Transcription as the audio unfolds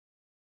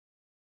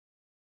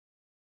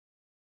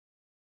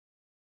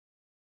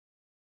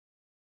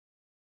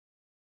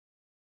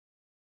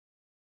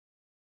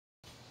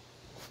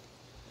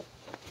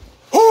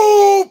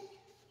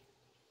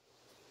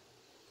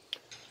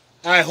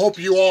I hope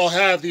you all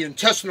have the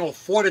intestinal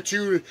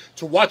fortitude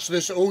to watch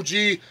this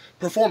OG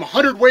perform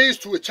 100 ways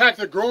to attack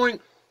the groin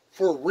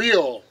for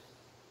real.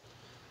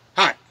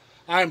 Hi,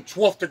 I'm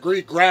 12th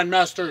degree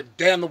Grandmaster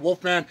Dan the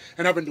Wolfman,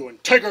 and I've been doing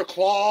tiger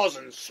claws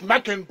and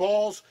smacking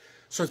balls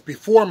since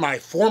before my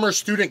former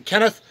student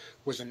Kenneth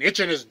was an itch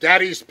in his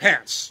daddy's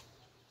pants.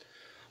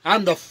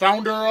 I'm the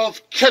founder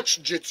of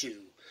Catch-Jitsu,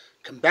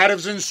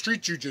 Combatives in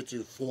Street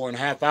Jiu-Jitsu,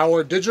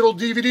 4.5-hour digital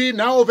DVD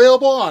now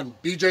available on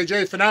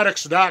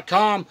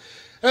bjjfanatics.com,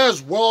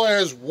 as well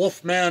as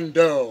Wolfman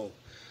Do.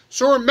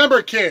 So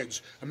remember,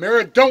 kids,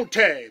 Ameri don't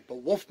tay, but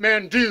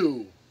Wolfman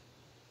do.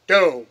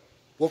 Do.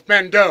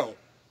 Wolfman do.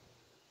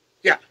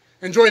 Yeah,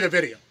 enjoy the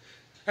video.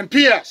 And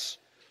P.S.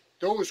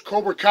 Those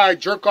Cobra Kai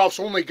jerk-offs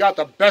only got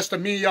the best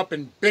of me up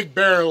in Big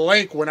Bear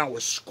Lake when I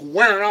was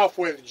squaring off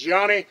with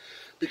Johnny,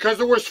 because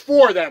there was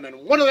 4 of them,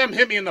 and one of them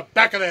hit me in the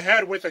back of the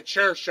head with a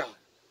chair shot.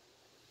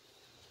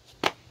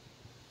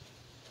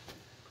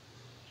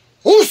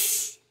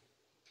 Oos!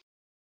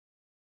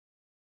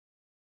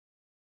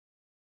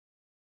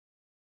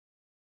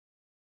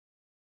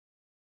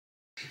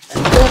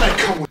 And then I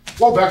come with...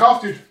 Whoa, back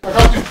off, dude. Back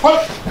off, dude.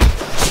 Punch!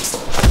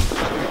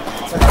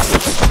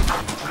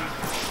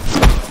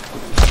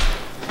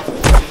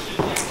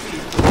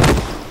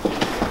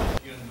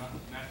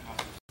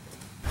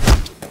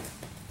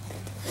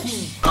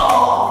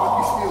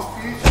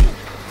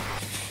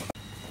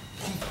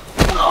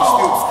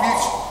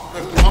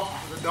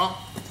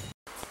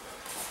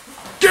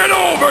 Get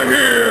over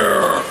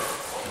here!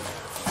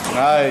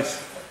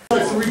 Nice.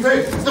 So we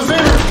pay the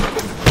favor.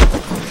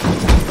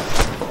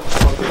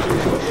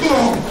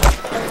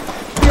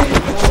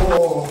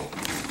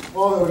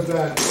 Oh, that was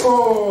bad.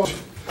 Oh,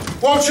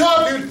 whoa, chill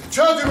out, dude.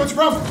 Chill out, dude. What's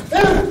your problem?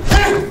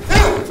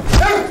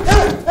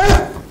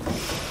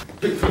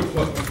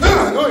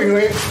 No, you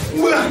ain't.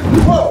 Whoa.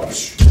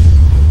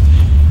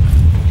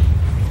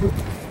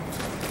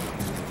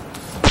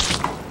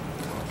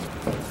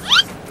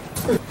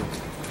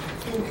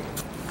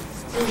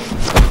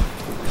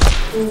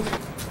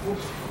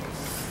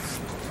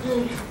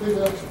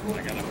 I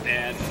got a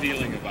bad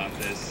feeling about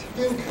this.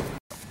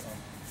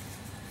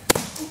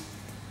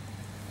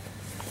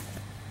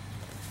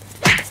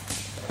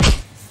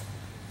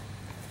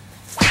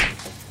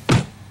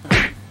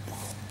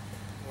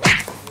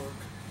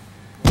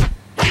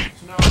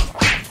 So now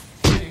I'm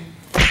sitting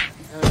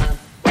and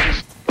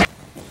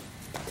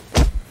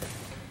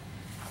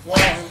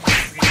walling.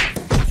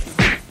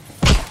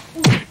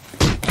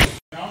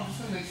 Now I'm just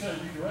going to make sure I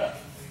redirect.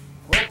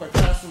 Well, if I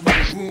pass them,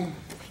 boom.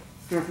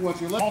 Careful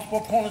with your left. Multiple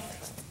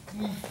opponents.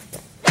 Boom.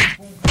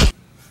 Boom.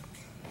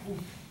 Boom.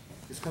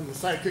 Just come to the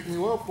side, kicking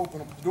you up,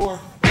 open up the door.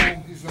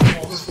 Boom. He's going to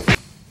fall this way.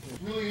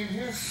 Really in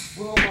here.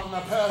 Boom. On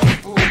that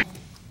pass. Boom.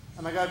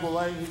 And I got to go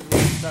light. He's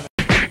going to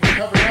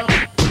cover it up.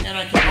 And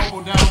I can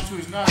elbow down to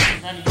his nuts.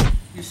 And then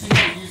you see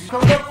how easy.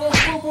 Come up. Boom.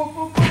 Boom. Boom.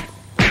 Boom. Boom.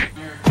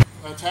 Here.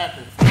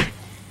 Attacker.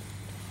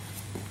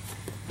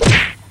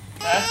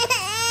 Okay.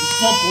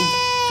 Pump him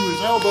to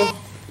his elbow.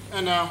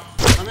 And now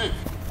I'm in.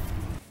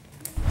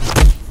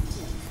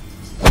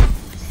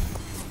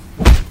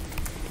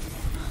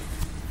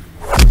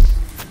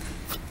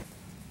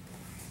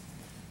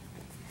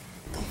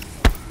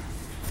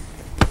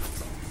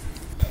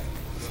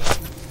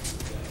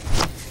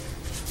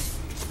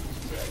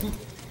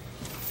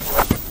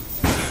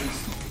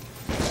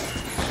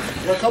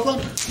 You got a couple of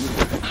them?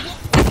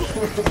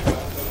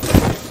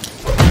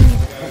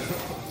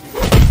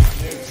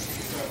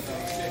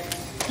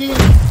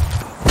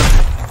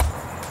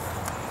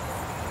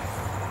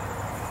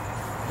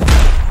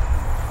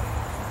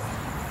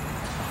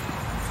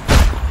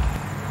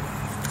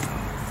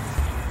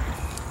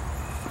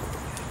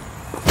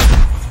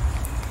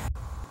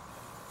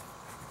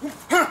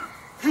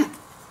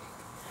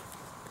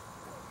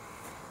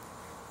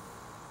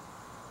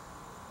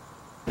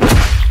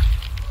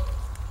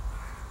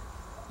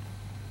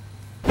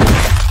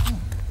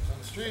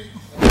 Street.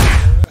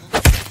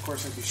 Of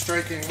course, I'd be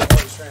striking,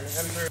 always trying to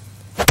enter.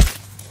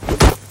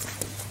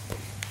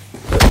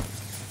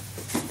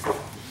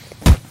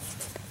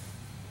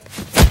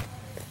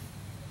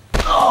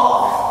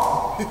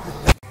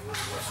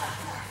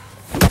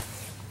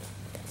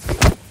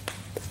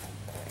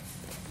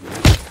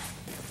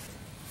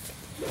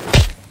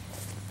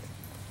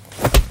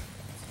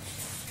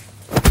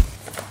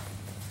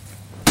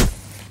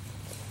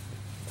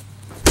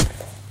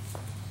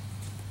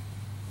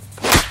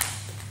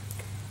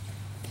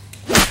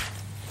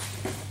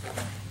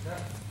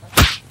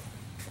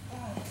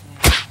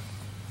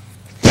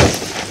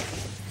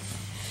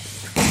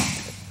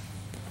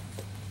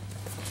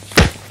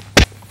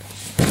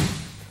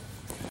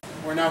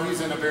 Where now he's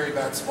in a very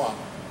bad spot,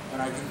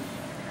 and I can.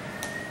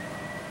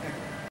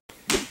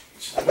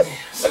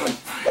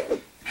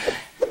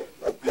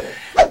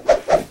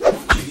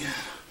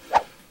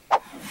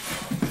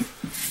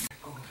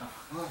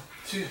 One,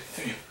 two,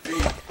 three.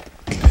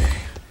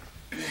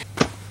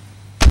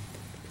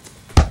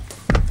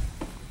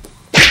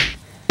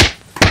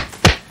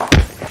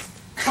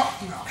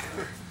 Cock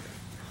knocker.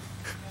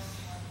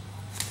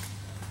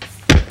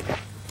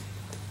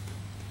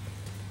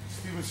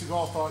 Steven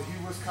Seagal thought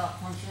he was cock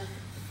punching.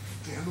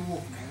 Dan the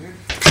Wolfman.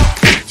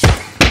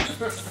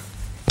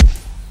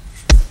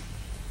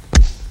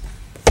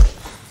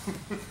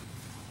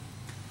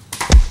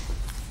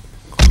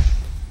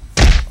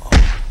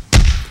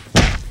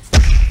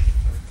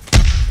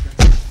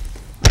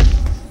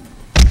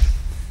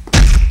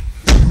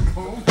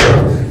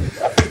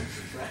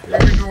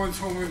 You're doing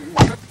so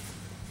many.